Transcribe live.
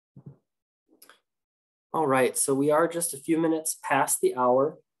All right, so we are just a few minutes past the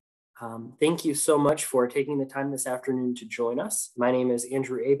hour. Thank you so much for taking the time this afternoon to join us. My name is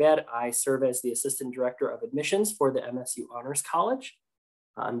Andrew Abad. I serve as the Assistant Director of Admissions for the MSU Honors College.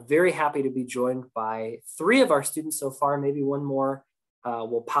 I'm very happy to be joined by three of our students so far. Maybe one more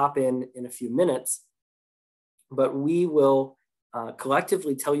will pop in a few minutes, but we will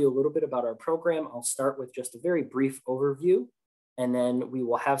collectively tell you a little bit about our program. I'll start with just a very brief overview, and then we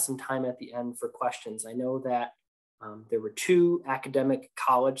will have some time at the end for questions. I know that there were two academic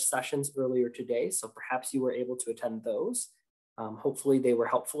college sessions earlier today, so perhaps you were able to attend those. Hopefully they were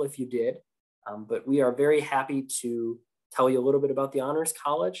helpful if you did, but we are very happy to tell you a little bit about the Honors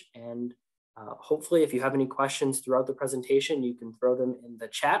College, and hopefully if you have any questions throughout the presentation, you can throw them in the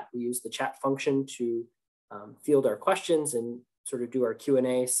chat. We use the chat function to field our questions and sort of do our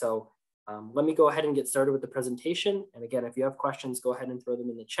Q&A. So let me go ahead and get started with the presentation. And again, if you have questions, go ahead and throw them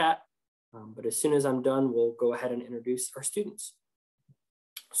in the chat. But as soon as I'm done, we'll go ahead and introduce our students.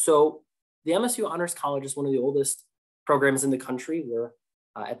 So the MSU Honors College is one of the oldest programs in the country. We're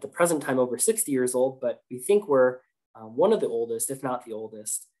at the present time over 60 years old, but we think we're one of the oldest, if not the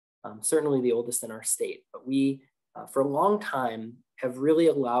oldest, certainly the oldest in our state. But we, for a long time, have really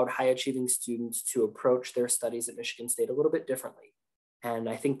allowed high achieving students to approach their studies at Michigan State a little bit differently. And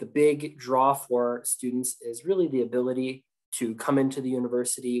I think the big draw for students is really the ability to come into the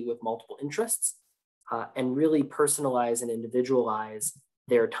university with multiple interests and really personalize and individualize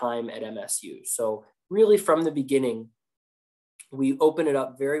their time at MSU. So really from the beginning, we open it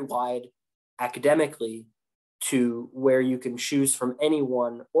up very wide academically to where you can choose from any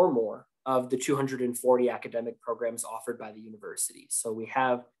one or more of the 240 academic programs offered by the university. So we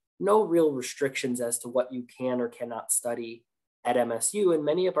have no real restrictions as to what you can or cannot study at MSU, and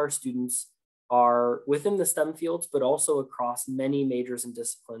many of our students are within the STEM fields, but also across many majors and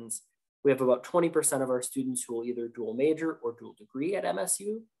disciplines. We have about 20% of our students who will either dual major or dual degree at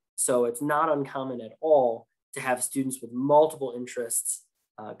MSU. So it's not uncommon at all to have students with multiple interests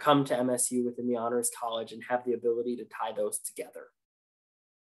come to MSU within the Honors College and have the ability to tie those together.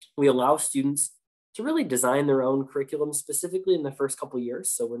 We allow students to really design their own curriculum, specifically in the first couple of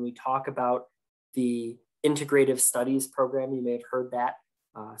years. So when we talk about the integrative studies program, you may have heard that.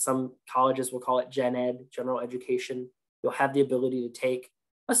 Some colleges will call it Gen Ed, general education. You'll have the ability to take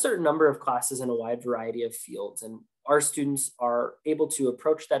a certain number of classes in a wide variety of fields. And our students are able to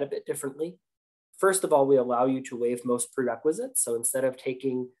approach that a bit differently. First of all, we allow you to waive most prerequisites. So instead of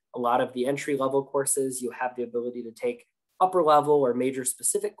taking a lot of the entry-level courses, you have the ability to take upper level or major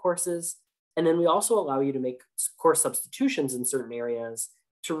specific courses. And then we also allow you to make course substitutions in certain areas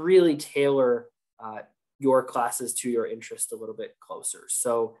to really tailor your classes to your interest a little bit closer.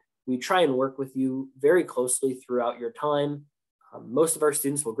 So we try and work with you very closely throughout your time. Most of our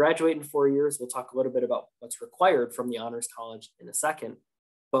students will graduate in 4 years. We'll talk a little bit about what's required from the Honors College in a second,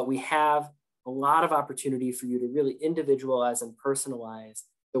 but we have a lot of opportunity for you to really individualize and personalize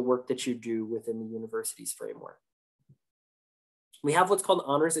the work that you do within the university's framework. We have what's called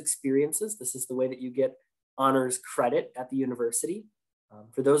honors experiences. This is the way that you get honors credit at the university.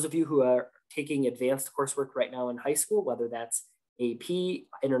 For those of you who are taking advanced coursework right now in high school, whether that's AP,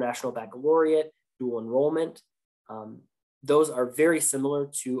 International Baccalaureate, dual enrollment, those are very similar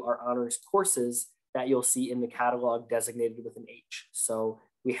to our honors courses that you'll see in the catalog designated with an H. So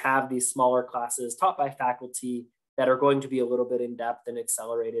we have these smaller classes taught by faculty that are going to be a little bit in depth and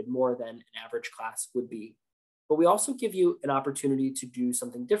accelerated more than an average class would be. But we also give you an opportunity to do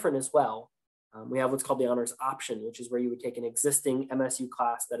something different as well. We have what's called the honors option, which is where you would take an existing MSU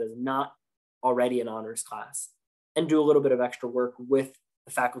class that is not already an honors class and do a little bit of extra work with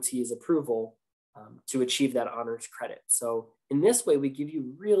the faculty's approval to achieve that honors credit. So in this way, we give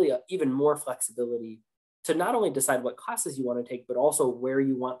you really even more flexibility to not only decide what classes you want to take, but also where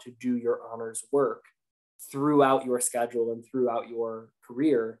you want to do your honors work throughout your schedule and throughout your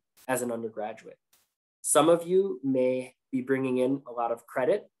career as an undergraduate. Some of you may be bringing in a lot of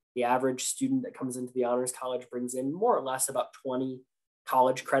credit. The average student that comes into the Honors College brings in more or less about 20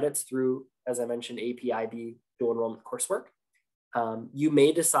 college credits through, as I mentioned, AP, IB, dual enrollment coursework. You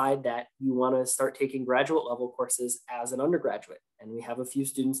may decide that you want to start taking graduate level courses as an undergraduate, and we have a few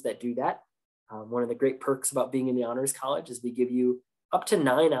students that do that. One of the great perks about being in the Honors College is we give you up to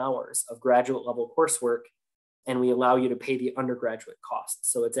 9 hours of graduate level coursework, and we allow you to pay the undergraduate cost.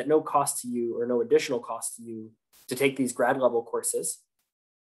 So it's at no cost to you or no additional cost to you to take these grad level courses.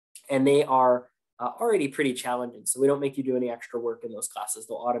 And they are already pretty challenging. So we don't make you do any extra work in those classes.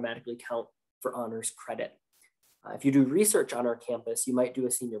 They'll automatically count for honors credit. If you do research on our campus, you might do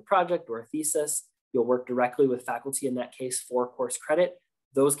a senior project or a thesis. You'll work directly with faculty in that case for course credit.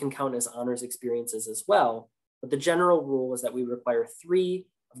 those can count as honors experiences as well. But the general rule is that we require 3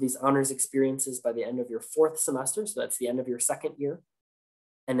 of these honors experiences by the end of your 4th semester. So that's the end of your 2nd year.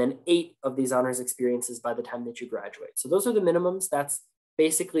 And then 8 of these honors experiences by the time that you graduate. So those are the minimums. That's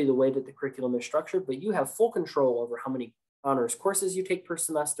basically the way that the curriculum is structured, but you have full control over how many honors courses you take per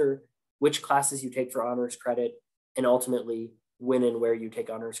semester, which classes you take for honors credit, and ultimately when and where you take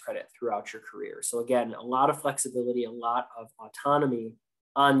honors credit throughout your career. So again, a lot of flexibility, a lot of autonomy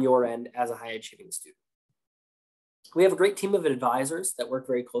on your end as a high achieving student. We have a great team of advisors that work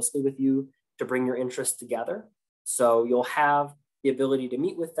very closely with you to bring your interests together. So you'll have the ability to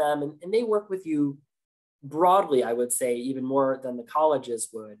meet with them, and they work with you broadly, I would say, even more than the colleges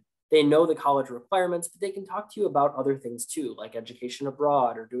would. They know the college requirements, but they can talk to you about other things too, like education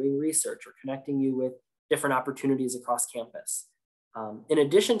abroad or doing research or connecting you with different opportunities across campus. In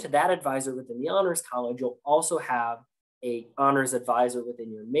addition to that advisor within the Honors College, you'll also have an honors advisor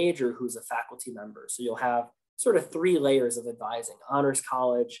within your major who's a faculty member. So you'll have sort of 3 layers of advising: Honors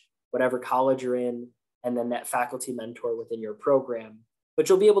College, whatever college you're in, and then that faculty mentor within your program. But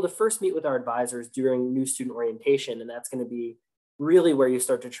you'll be able to first meet with our advisors during new student orientation, and that's going to be really where you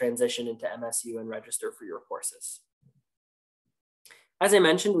start to transition into MSU and register for your courses. As I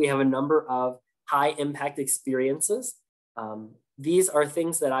mentioned, we have a number of high impact experiences. These are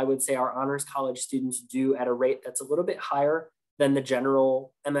things that I would say our Honors College students do at a rate that's a little bit higher than the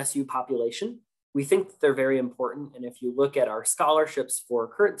general MSU population. We think that they're very important. And if you look at our scholarships for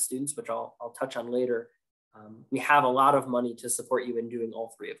current students, which I'll touch on later, we have a lot of money to support you in doing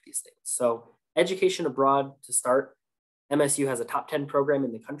all 3 of these things. So education abroad, to start, MSU has a top 10 program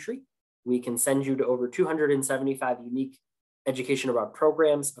in the country. We can send you to over 275 unique education abroad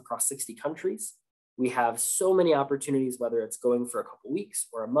programs across 60 countries. We have so many opportunities, whether it's going for a couple weeks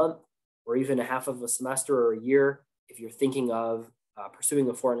or a month, or even a half of a semester or a year. If you're thinking of pursuing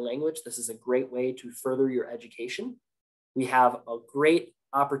a foreign language, this is a great way to further your education. We have a great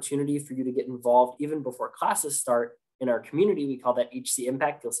opportunity for you to get involved even before classes start in our community. We call that HC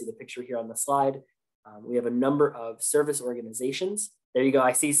Impact. You'll see the picture here on the slide. We have a number of service organizations. There you go.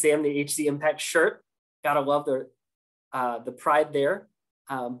 I see Sam, the HC Impact shirt. Gotta love the pride there.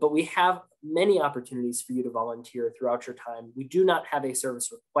 But we have many opportunities for you to volunteer throughout your time. We do not have a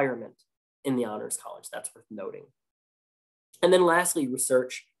service requirement in the Honors College. That's worth noting. And then lastly,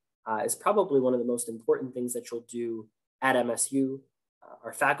 research is probably one of the most important things that you'll do at MSU.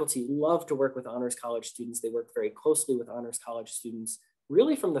 Our faculty love to work with Honors College students. They work very closely with Honors College students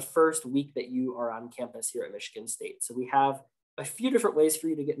really from the first week that you are on campus here at Michigan State. So we have a few different ways for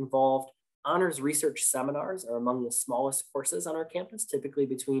you to get involved. Honors research seminars are among the smallest courses on our campus, typically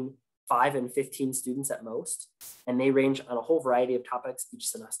between 5 and 15 students at most, and they range on a whole variety of topics each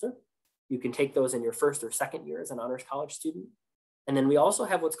semester. You can take those in your 1st or 2nd year as an Honors College student. And then we also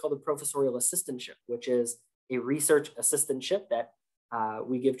have what's called a professorial assistantship, which is a research assistantship that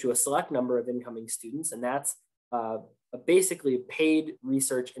we give to a select number of incoming students. And that's basically a paid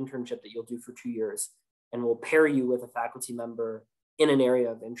research internship that you'll do for 2 years. And we'll pair you with a faculty member in an area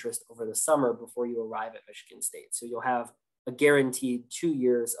of interest over the summer before you arrive at Michigan State. So you'll have a guaranteed 2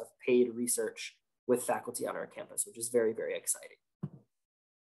 years of paid research with faculty on our campus, which is very, very exciting.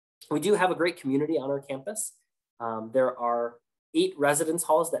 We do have a great community on our campus. There are 8 residence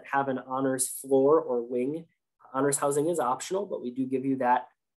halls that have an honors floor or wing. Honors housing is optional, but we do give you that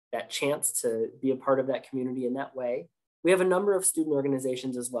chance to be a part of that community in that way. We have a number of student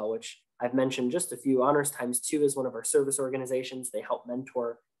organizations as well, which I've mentioned just a few. Honors X2 is one of our service organizations. They help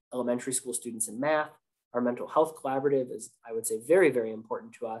mentor elementary school students in math. Our mental health collaborative is, I would say, very, very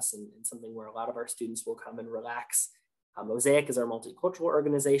important to us and something where a lot of our students will come and relax. Mosaic is our multicultural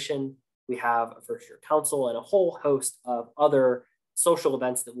organization. We have a first year council and a whole host of other social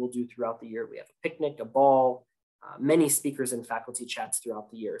events that we'll do throughout the year. We have a picnic, a ball, many speakers and faculty chats throughout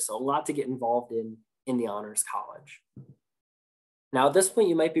the year. So a lot to get involved in the Honors College. Now at this point,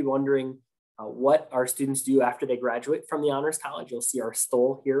 you might be wondering what our students do after they graduate from the Honors College. You'll see our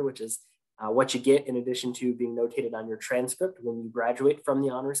STOL here, which is what you get in addition to being notated on your transcript when you graduate from the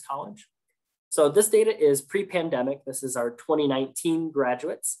Honors College. So this data is pre-pandemic. This is our 2019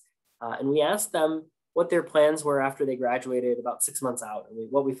 graduates. And we asked them what their plans were after they graduated about 6 months out. And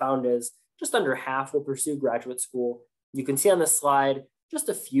what we found is just under half will pursue graduate school. You can see on this slide just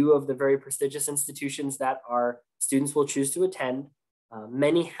a few of the very prestigious institutions that our students will choose to attend.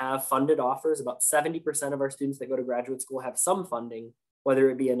 Many have funded offers. About 70% of our students that go to graduate school have some funding, whether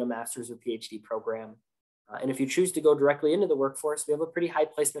it be in a master's or PhD program. And if you choose to go directly into the workforce, we have a pretty high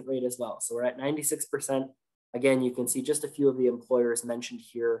placement rate as well. So we're at 96%. Again, you can see just a few of the employers mentioned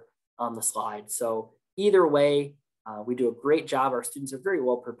here on the slide. So either way, We do a great job. Our students are very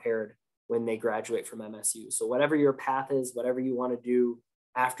well prepared when they graduate from MSU. So whatever your path is, whatever you want to do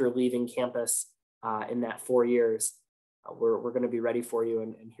after leaving campus in that 4 years, we're going to be ready for you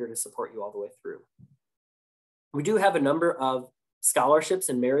and here to support you all the way through. We do have a number of scholarships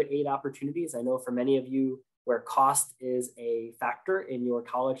and merit aid opportunities. I know for many of you where cost is a factor in your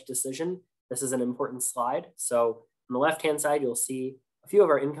college decision, this is an important slide. So on the left-hand side, you'll see a few of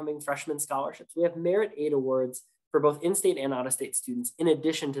our incoming freshman scholarships. We have merit aid awards for both in-state and out-of-state students in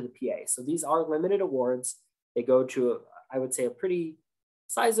addition to the PA. So these are limited awards. They go to, I would say, a pretty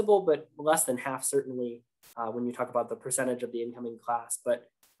sizable, but less than half certainly when you talk about the percentage of the incoming class. But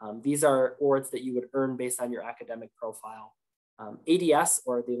these are awards that you would earn based on your academic profile. ADS,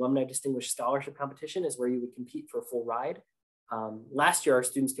 or the Alumni Distinguished Scholarship Competition, is where you would compete for a full ride. Last year, our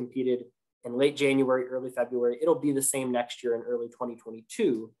students competed in late January, early February. It'll be the same next year in early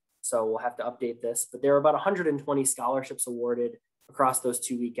 2022. So we'll have to update this, but there are about 120 scholarships awarded across those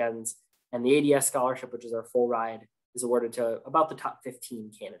 2 weekends. And the ADS scholarship, which is our full ride, is awarded to about the top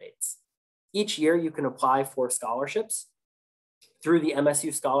 15 candidates. Each year you can apply for scholarships through the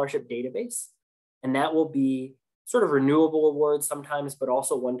MSU scholarship database. And that will be sort of renewable awards sometimes, but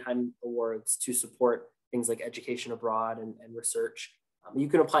also one-time awards to support things like education abroad and research. You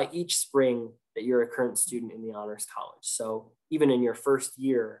can apply each spring that you're a current student in the Honors College. So even in your first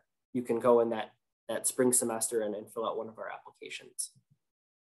year, you can go in that spring semester and fill out one of our applications.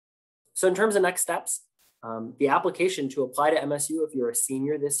 So in terms of next steps, the application to apply to MSU if you're a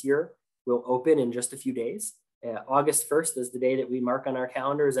senior this year will open in just a few days. August 1st is the day that we mark on our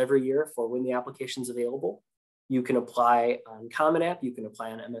calendars every year for when the application is available. You can apply on Common App, you can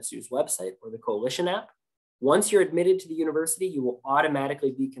apply on MSU's website or the Coalition app. Once you're admitted to the university, you will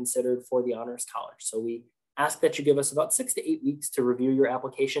automatically be considered for the Honors College. So we ask that you give us about 6 to 8 weeks to review your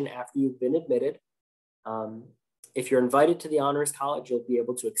application after you've been admitted. If you're invited to the Honors College, you'll be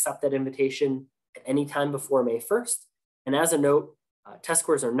able to accept that invitation at any time before May 1st. And as a note, test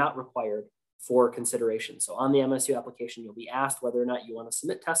scores are not required for consideration. So on the MSU application, you'll be asked whether or not you want to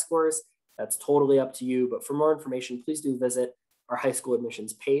submit test scores. That's totally up to you. But for more information, please do visit our high school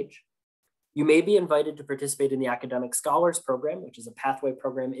admissions page. You may be invited to participate in the Academic Scholars Program, which is a pathway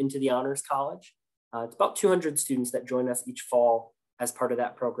program into the Honors College. It's about 200 students that join us each fall as part of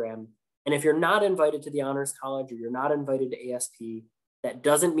that program. And if you're not invited to the Honors College or you're not invited to ASP, that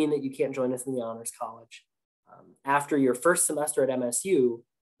doesn't mean that you can't join us in the Honors College. After your first semester at MSU,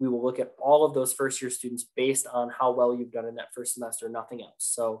 we will look at all of those first year students based on how well you've done in that first semester, nothing else.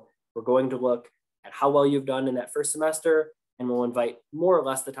 So we're going to look at how well you've done in that first semester, and we'll invite more or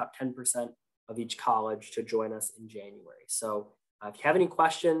less the top 10% of each college to join us in January. So if you have any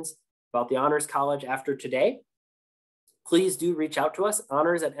questions about the Honors College after today, please do reach out to us.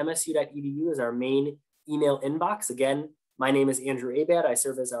 honors@msu.edu is our main email inbox. Again, my name is Andrew Abad. I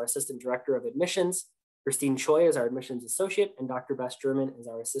serve as our Assistant Director of Admissions. Christine Choi is our Admissions Associate, and Dr. Bess German is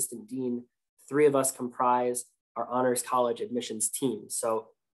our Assistant Dean. 3 of us comprise our Honors College admissions team. So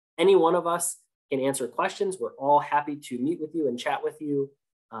any one of us can answer questions. We're all happy to meet with you and chat with you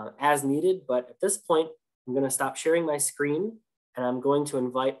as needed. But at this point, I'm going to stop sharing my screen and I'm going to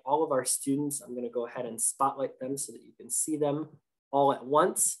invite all of our students. I'm going to go ahead and spotlight them so that you can see them all at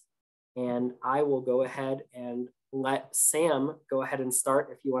once. And I will go ahead and let Sam go ahead and start.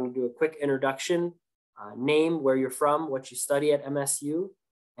 If you want to do a quick introduction, name, where you're from, what you study at MSU,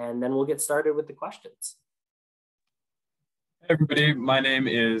 and then we'll get started with the questions. Hey everybody, my name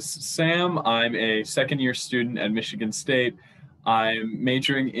is Sam. I'm a second-year student at Michigan State. I'm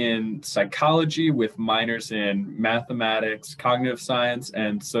majoring in psychology with minors in mathematics, cognitive science,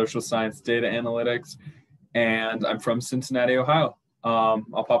 and social science data analytics. And I'm from Cincinnati, Ohio.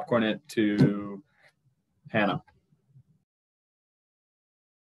 I'll popcorn it to Hannah.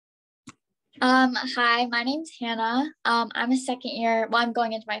 Hi, my name's Hannah. I'm a second year, well, I'm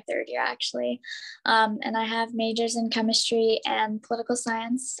going into my third year actually. And I have majors in chemistry and political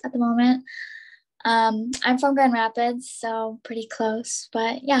science at the moment. I'm from Grand Rapids, so pretty close,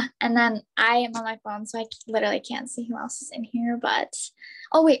 but yeah. And then I am on my phone, so I literally can't see who else is in here, but,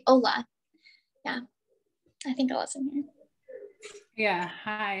 oh wait, Ola. Yeah, I think Ola's in here. Yeah,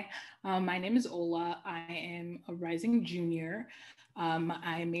 hi, my name is Ola. I am a rising junior. I'm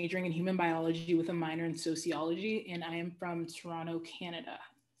majoring in human biology with a minor in sociology, and I am from Toronto, Canada.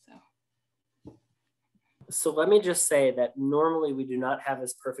 So let me just say that normally we do not have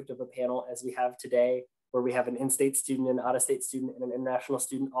as perfect of a panel as we have today, where we have an in-state student, an out-of-state student, and an international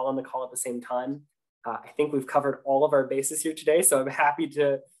student all on the call at the same time. I think we've covered all of our bases here today, so I'm happy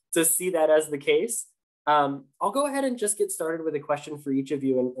to see that as the case. I'll go ahead and just get started with a question for each of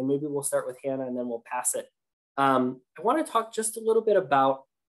you, and maybe we'll start with Hannah and then we'll pass it I want to talk just a little bit about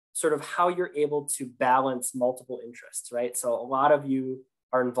sort of how you're able to balance multiple interests, right? So a lot of you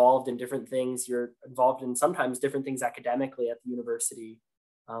are involved in different things. You're involved in sometimes different things academically at the university.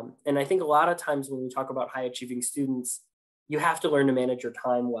 And I think a lot of times when we talk about high achieving students, you have to learn to manage your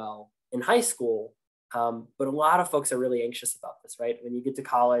time well in high school. But a lot of folks are really anxious about this, right? When you get to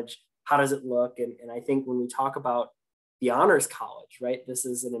college, how does it look? And I think when we talk about the honors college, right, this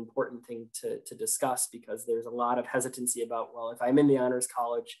is an important thing to discuss, because there's a lot of hesitancy about, well, if I'm in the honors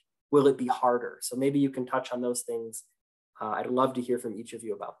college, will it be harder? So maybe you can touch on those things. I'd love to hear from each of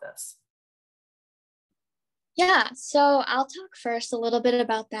you about this. Yeah, so I'll talk first a little bit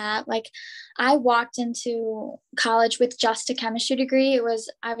about that. Like, I walked into college with just a chemistry degree.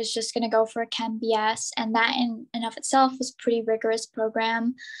 I was just going to go for a Chem BS, and that in and of itself was a pretty rigorous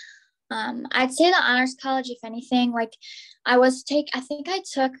program. I'd say the honors college, if anything, like I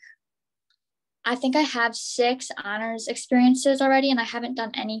have 6 honors experiences already, and I haven't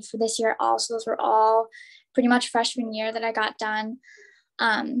done any for this year at all. So those were all pretty much freshman year that I got done.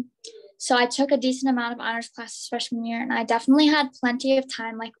 So I took a decent amount of honors classes freshman year, and I definitely had plenty of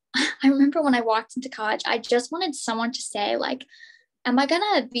time. Like, I remember when I walked into college, I just wanted someone to say, like, am I going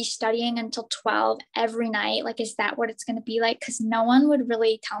to be studying until 12 every night? Like, is that what it's going to be like? Because no one would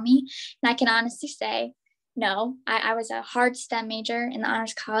really tell me. And I can honestly say, no, I was a hard STEM major in the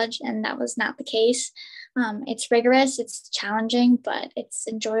honors college, and that was not the case. It's rigorous, it's challenging, but it's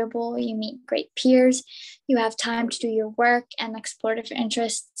enjoyable. You meet great peers, you have time to do your work and explore different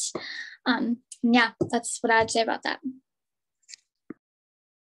interests. Yeah, that's what I'd say about that.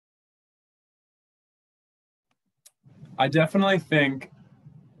 I definitely think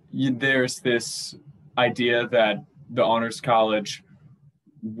there's this idea that the honors college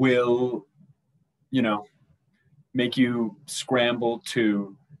will, make you scramble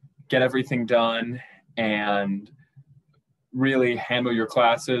to get everything done and really handle your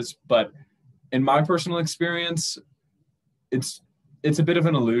classes. But in my personal experience, it's a bit of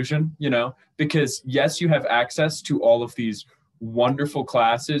an illusion, because yes, you have access to all of these wonderful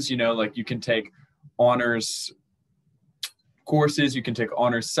classes, like you can take honors courses, you can take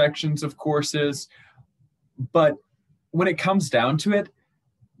honors sections of courses. But when it comes down to it,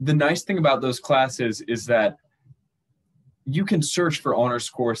 the nice thing about those classes is that you can search for honors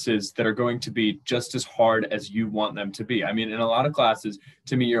courses that are going to be just as hard as you want them to be. I mean, in a lot of classes,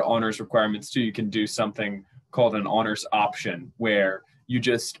 to meet your honors requirements too, you can do something called an honors option, where you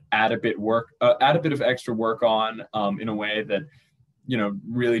just add a bit of extra work on in a way that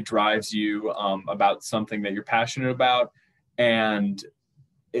really drives you about something that you're passionate about, and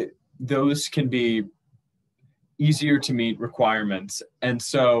those can be easier to meet requirements. And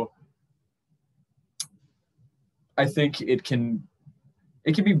so I think it can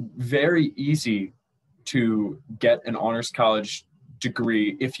be very easy to get an honors college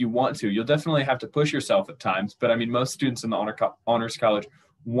degree if you want to. You'll definitely have to push yourself at times, but I mean, most students in the honors college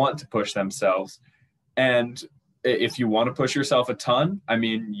want to push themselves. And if you want to push yourself a ton, I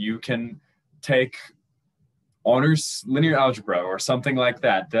mean, you can take honors linear algebra or something like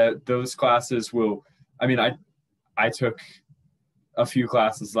that. Those classes will, I mean, I took a few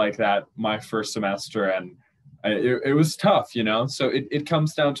classes like that my first semester, and it was tough, so it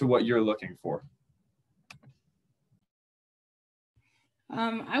comes down to what you're looking for.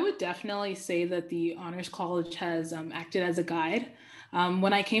 I would definitely say that the Honors College has acted as a guide.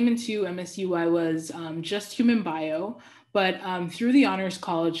 When I came into MSU, I was just human bio, but through the Honors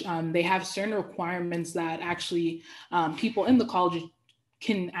College, they have certain requirements that actually people in the college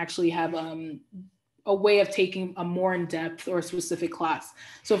can actually have a way of taking a more in-depth or specific class.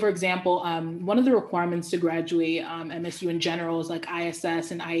 So for example, one of the requirements to graduate MSU in general is like ISS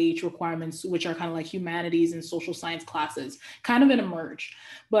and IH requirements, which are kind of like humanities and social science classes, kind of in a merge.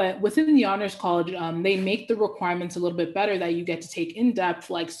 But within the Honors College, they make the requirements a little bit better, that you get to take in-depth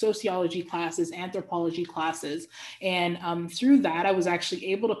like sociology classes, anthropology classes. And through that, I was actually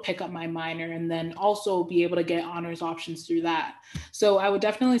able to pick up my minor and then also be able to get honors options through that. So I would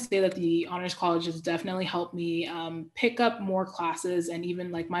definitely say that the Honors College has definitely helped me pick up more classes, and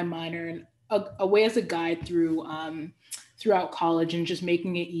even like my minor, and a way as a guide through throughout college, and just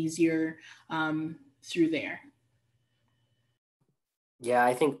making it easier through there. Yeah,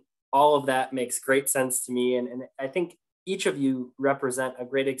 I think all of that makes great sense to me. And I think each of you represent a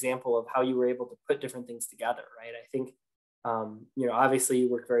great example of how you were able to put different things together, right? I think, obviously you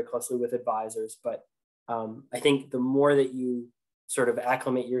work very closely with advisors, but I think the more that you sort of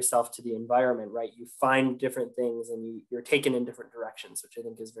acclimate yourself to the environment, right, you find different things and you're taken in different directions, which I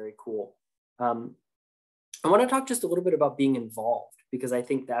think is very cool. I want to talk just a little bit about being involved, because I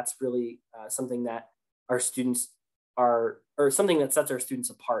think that's really something that our students are, or something that sets our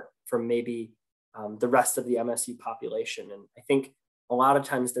students apart from maybe the rest of the MSU population. And I think a lot of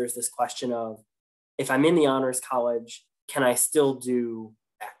times there's this question of, if I'm in the honors college, can I still do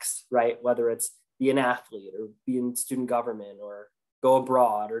X, right? Whether it's be an athlete or be in student government or go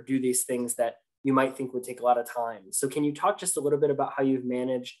abroad or do these things that you might think would take a lot of time. So can you talk just a little bit about how you've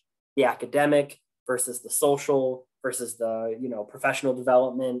managed the academic versus the social versus the, professional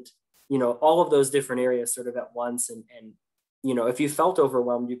development, all of those different areas sort of at once. And if you felt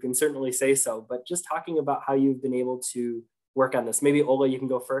overwhelmed, you can certainly say so, but just talking about how you've been able to work on this. Maybe Ola, you can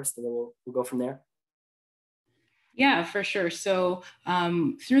go first and then we'll go from there. Yeah, for sure. So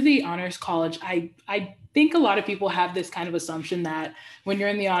through the honors college, I think a lot of people have this kind of assumption that when you're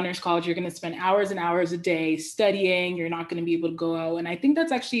in the honors college, you're going to spend hours and hours a day studying, you're not going to be able to go out. And I think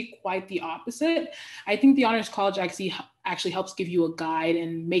that's actually quite the opposite. I think the honors college actually helps give you a guide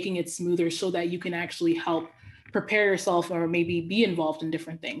and making it smoother so that you can actually help prepare yourself or maybe be involved in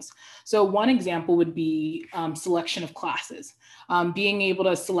different things. So one example would be selection of classes, being able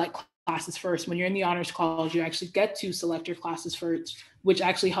to select classes first. When you're in the honors college, you actually get to select your classes first, which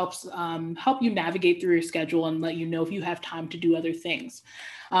actually helps help you navigate through your schedule and let you know if you have time to do other things.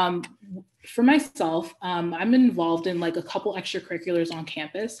 For myself, I'm involved in like a couple extracurriculars on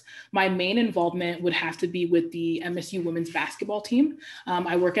campus. My main involvement would have to be with the MSU women's basketball team.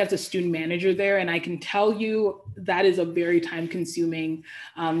 I work as a student manager there, and I can tell you that is a very time-consuming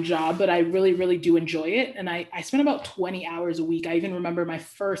job, but I really, really do enjoy it. And I spend about 20 hours a week. I even remember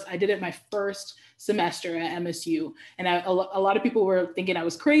I did it my first semester at MSU. And a lot of people were thinking I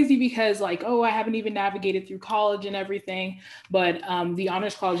was crazy because like, oh, I haven't even navigated through college and everything. But the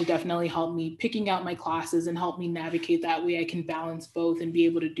honors college definitely helped me picking out my classes and helped me navigate that way. I can balance both and be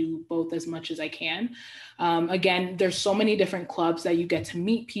able to do both as much as I can. Again, there's so many different clubs that you get to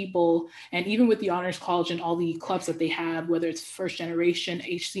meet people. And even with the honors college and all the clubs that they have, whether it's First Generation,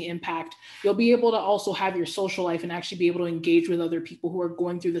 HC Impact, you'll be able to also have your social life and actually be able to engage with other people who are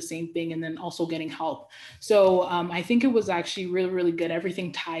going through the same thing and then also getting help. So I think it was actually really, really good.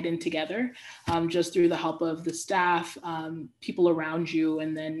 Everything tied in together just through the help of the staff, people around you,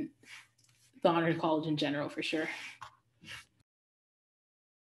 and then the honors college in general, for sure.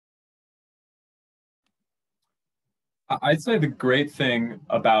 I'd say the great thing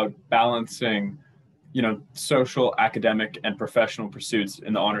about balancing, social, academic, and professional pursuits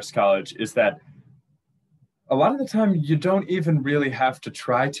in the honors college is that a lot of the time you don't even really have to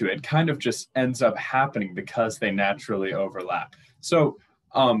try to. It kind of just ends up happening because they naturally overlap. So,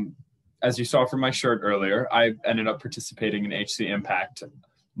 as you saw from my shirt earlier, I ended up participating in HC Impact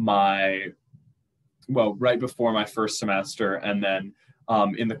right before my first semester, and then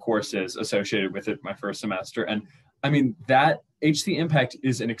in the courses associated with it my first semester. And I mean, that HC Impact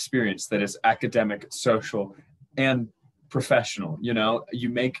is an experience that is academic, social, and professional. You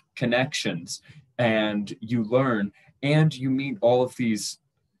make connections and you learn and you meet all of these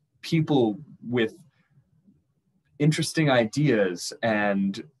people with interesting ideas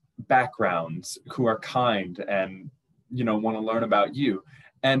and backgrounds who are kind and, want to learn about you.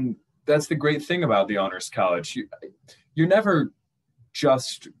 And that's the great thing about the honors college. You're never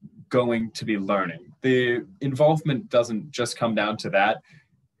just going to be learning. The involvement doesn't just come down to that.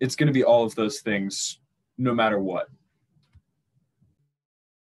 It's going to be all of those things no matter what.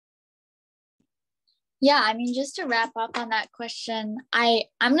 Yeah, I mean, just to wrap up on that question, I'm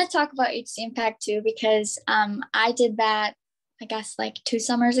going to talk about HC Impact too, because I did that, I guess, like 2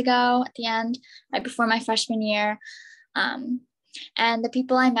 summers ago at the end, right before my freshman year. And the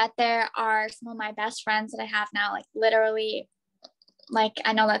people I met there are some of my best friends that I have now, like literally, like,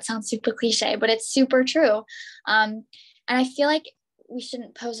 I know that sounds super cliche, but it's super true. And I feel like we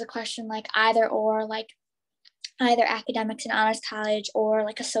shouldn't pose a question like either or, like either academics and honors college or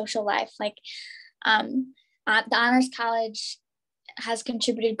like a social life. Like the honors college has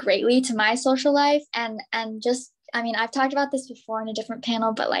contributed greatly to my social life. And just, I mean, I've talked about this before in a different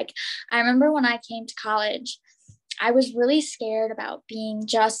panel, but like, I remember when I came to college, I was really scared about being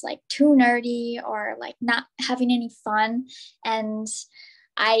just like too nerdy or like not having any fun. And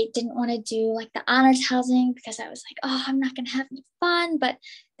I didn't want to do like the honors housing because I was like, oh, I'm not going to have any fun. But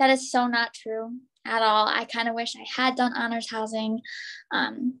that is so not true at all. I kind of wish I had done honors housing.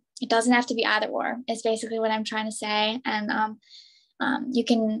 It doesn't have to be either or, is basically what I'm trying to say. And you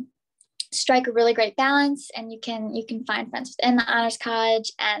can strike a really great balance, and you can find friends within the honors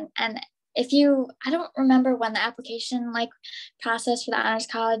college. And I don't remember when the application like process for the honors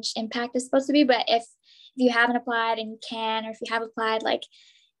college impact is supposed to be, but if you haven't applied and you can, or if you have applied, like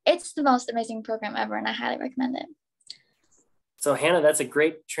it's the most amazing program ever, and I highly recommend it. So Hannah, that's a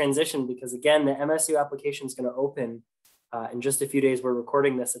great transition because again, the MSU application is going to open in just a few days. We're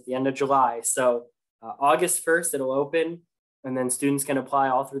recording this at the end of July. So August 1st, it'll open, and then students can apply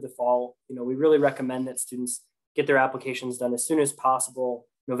all through the fall. We really recommend that students get their applications done as soon as possible.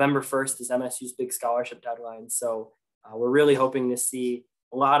 November 1st is MSU's big scholarship deadline. So we're really hoping to see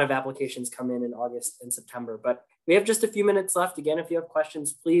a lot of applications come in August and September. But we have just a few minutes left. Again, if you have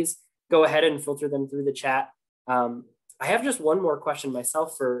questions, please go ahead and filter them through the chat. I have just one more question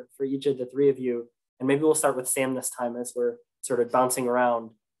myself for each of the three of you. And maybe we'll start with Sam this time as we're sort of bouncing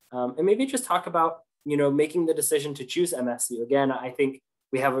around. And maybe just talk about, making the decision to choose MSU. Again, I think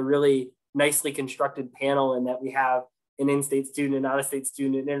we have a really nicely constructed panel in that we have an in-state student, an out-of-state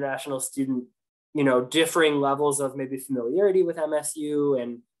student, an international student, differing levels of maybe familiarity with MSU.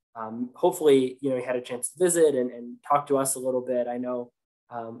 And hopefully, you had a chance to visit and talk to us a little bit. I know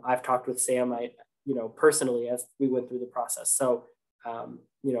I've talked with Sam, personally as we went through the process. So,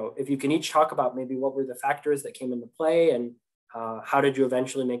 if you can each talk about maybe what were the factors that came into play and how did you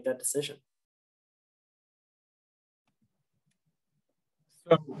eventually make that decision?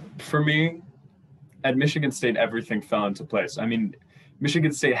 So for me, at Michigan State, everything fell into place. I mean,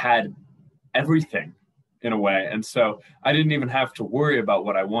 Michigan State had everything in a way. And so I didn't even have to worry about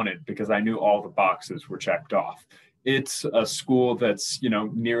what I wanted because I knew all the boxes were checked off. It's a school that's,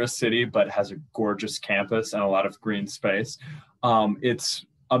 near a city, but has a gorgeous campus and a lot of green space. It's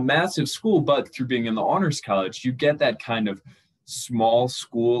a massive school, but through being in the Honors College, you get that kind of small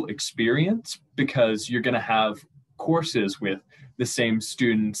school experience because you're going to have courses with the same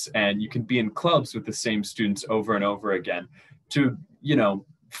students and you can be in clubs with the same students over and over again to,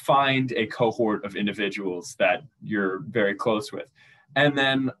 find a cohort of individuals that you're very close with. And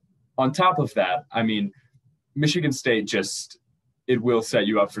then on top of that, I mean, Michigan State it will set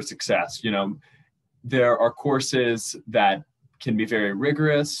you up for success. There are courses that can be very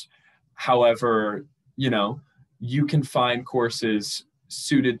rigorous. However, you can find courses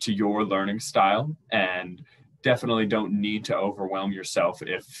suited to your learning style and definitely don't need to overwhelm yourself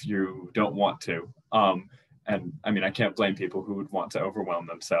if you don't want to. And I mean, I can't blame people who would want to overwhelm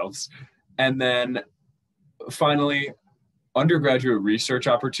themselves. And then finally, undergraduate research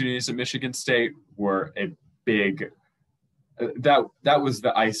opportunities at Michigan State were a big, that was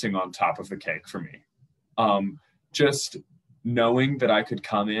the icing on top of the cake for me. Just knowing that I could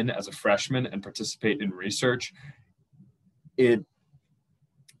come in as a freshman and participate in research,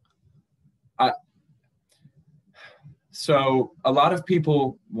 so a lot of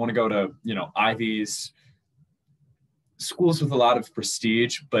people want to go to, Ivies, schools with a lot of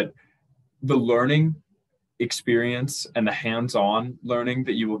prestige, but the learning experience and the hands-on learning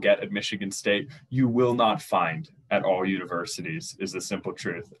that you will get at Michigan State, you will not find at all universities, is the simple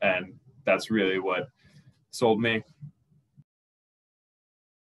truth. And that's really what sold me.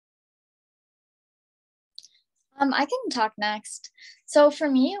 I can talk next. So for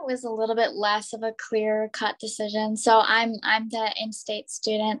me, it was a little bit less of a clear-cut decision. So I'm the in-state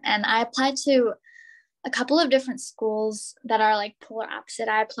student, and I applied to a couple of different schools that are like polar opposite.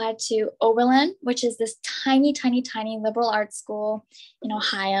 I applied to Oberlin, which is this tiny, tiny, tiny liberal arts school in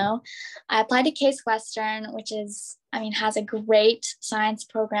Ohio. I applied to Case Western, which has a great science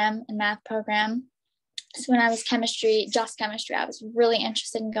program and math program. So when I was just chemistry, I was really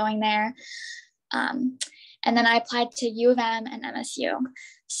interested in going there. And then I applied to U of M and MSU.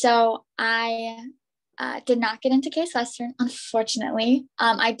 So I did not get into Case Western, unfortunately.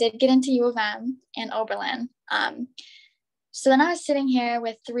 I did get into U of M and Oberlin. So then I was sitting here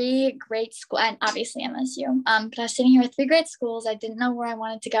with three great schools, and obviously MSU, but I was sitting here with three great schools. I didn't know where I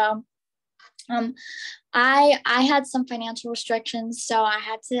wanted to go. I had some financial restrictions, so I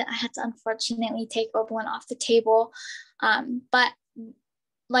had to unfortunately take Oberlin off the table. But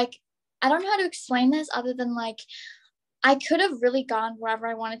I don't know how to explain this other than I could have really gone wherever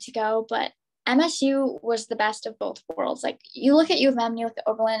I wanted to go, but MSU was the best of both worlds. You look at U of M, you look at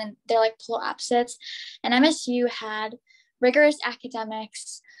Oberlin, and they're polar opposites. And MSU had rigorous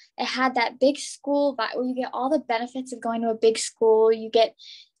academics. It had that big school vibe where you get all the benefits of going to a big school. You get,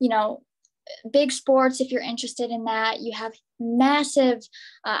 big sports if you're interested in that. You have massive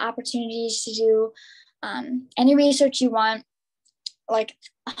opportunities to do any research you want,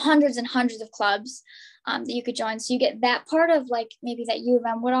 hundreds and hundreds of clubs that you could join. So you get that part of maybe that U of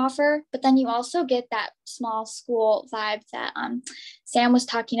M would offer, but then you also get that small school vibe that Sam was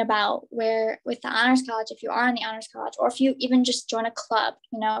talking about, where with the Honors College, if you are in the Honors College, or if you even just join a club,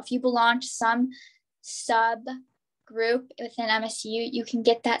 if you belong to some sub group within MSU, you can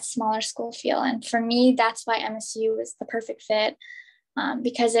get that smaller school feel. And for me, that's why MSU was the perfect fit,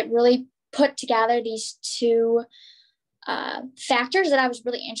 because it really put together these two factors that I was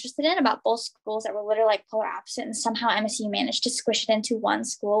really interested in about both schools that were literally like polar opposite, and somehow MSU managed to squish it into one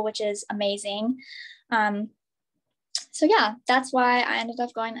school, which is amazing. So yeah, that's why I ended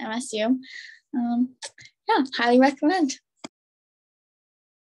up going to MSU. Yeah, highly recommend.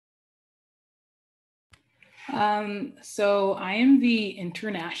 So I am the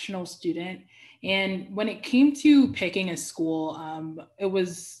international student, and when it came to picking a school, it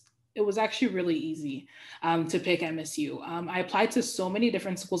was actually really easy to pick MSU. I applied to so many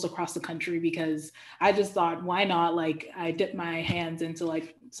different schools across the country because I just thought, why not? Like, I dipped my hands into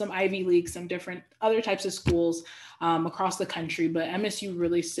like some Ivy League, some different other types of schools across the country, but MSU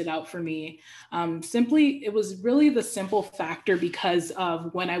really stood out for me. Simply, it was really the simple factor because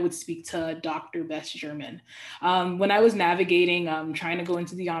of when I would speak to Dr. Bess German. When I was navigating, trying to go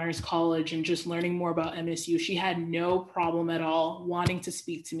into the honors college and just learning more about MSU, she had no problem at all wanting to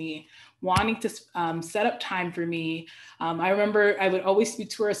speak to me, wanting to set up time for me. I remember I would always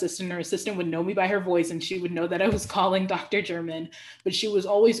speak to her assistant. Her assistant would know me by her voice and she would know that I was calling Dr. German, but she was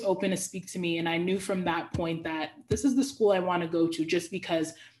always open to speak to me. And I knew from that point that this is the school I want to go to, just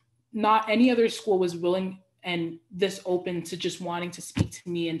because not any other school was willing and this open to just wanting to speak to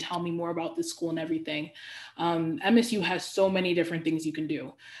me and tell me more about the school and everything. MSU has so many different things you can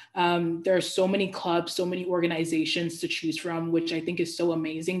do. There are so many clubs, so many organizations to choose from, which I think is so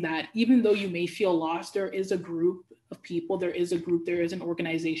amazing that even though you may feel lost, there is a group of people, there is an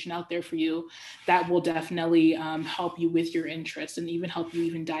organization out there for you that will definitely help you with your interests and even help you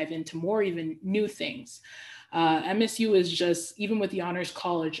even dive into more even new things. MSU is just, even with the Honors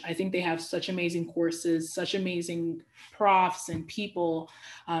College, I think they have such amazing courses, such amazing profs and people.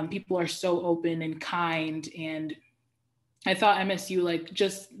 People are so open and kind, and I thought MSU, like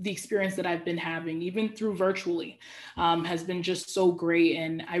just the experience that I've been having, even through virtually, has been just so great.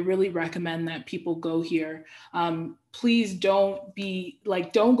 And I really recommend that people go here. Please don't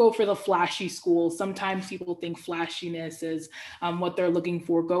go for the flashy school. Sometimes people think flashiness is what they're looking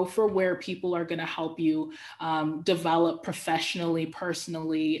for. Go for where people are going to help you develop professionally,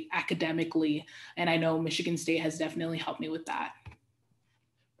 personally, academically. And I know Michigan State has definitely helped me with that.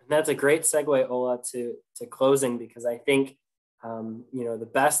 That's a great segue, Ola, to closing, because I think, the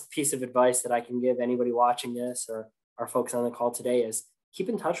best piece of advice that I can give anybody watching this or our folks on the call today is keep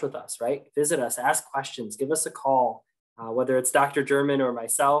in touch with us, right? Visit us, ask questions, give us a call, whether it's Dr. German or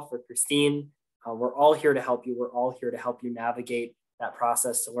myself or Christine. We're all here to help you. We're all here to help you navigate that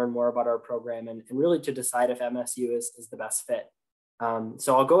process to learn more about our program and really to decide if MSU is the best fit.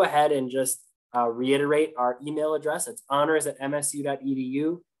 So I'll go ahead and just reiterate our email address. It's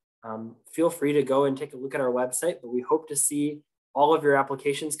honors@msu.edu. Feel free to go and take a look at our website, but we hope to see all of your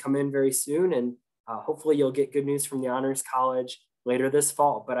applications come in very soon. And hopefully you'll get good news from the Honors College later this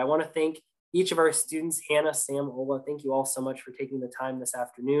fall. But I want to thank each of our students, Hannah, Sam, Ola. Thank you all so much for taking the time this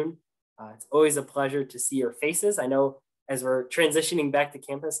afternoon. It's always a pleasure to see your faces. I know as we're transitioning back to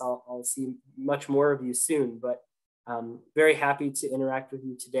campus, I'll see much more of you soon, but very happy to interact with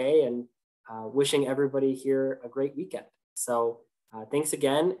you today and wishing everybody here a great weekend. So thanks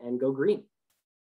again, and go green.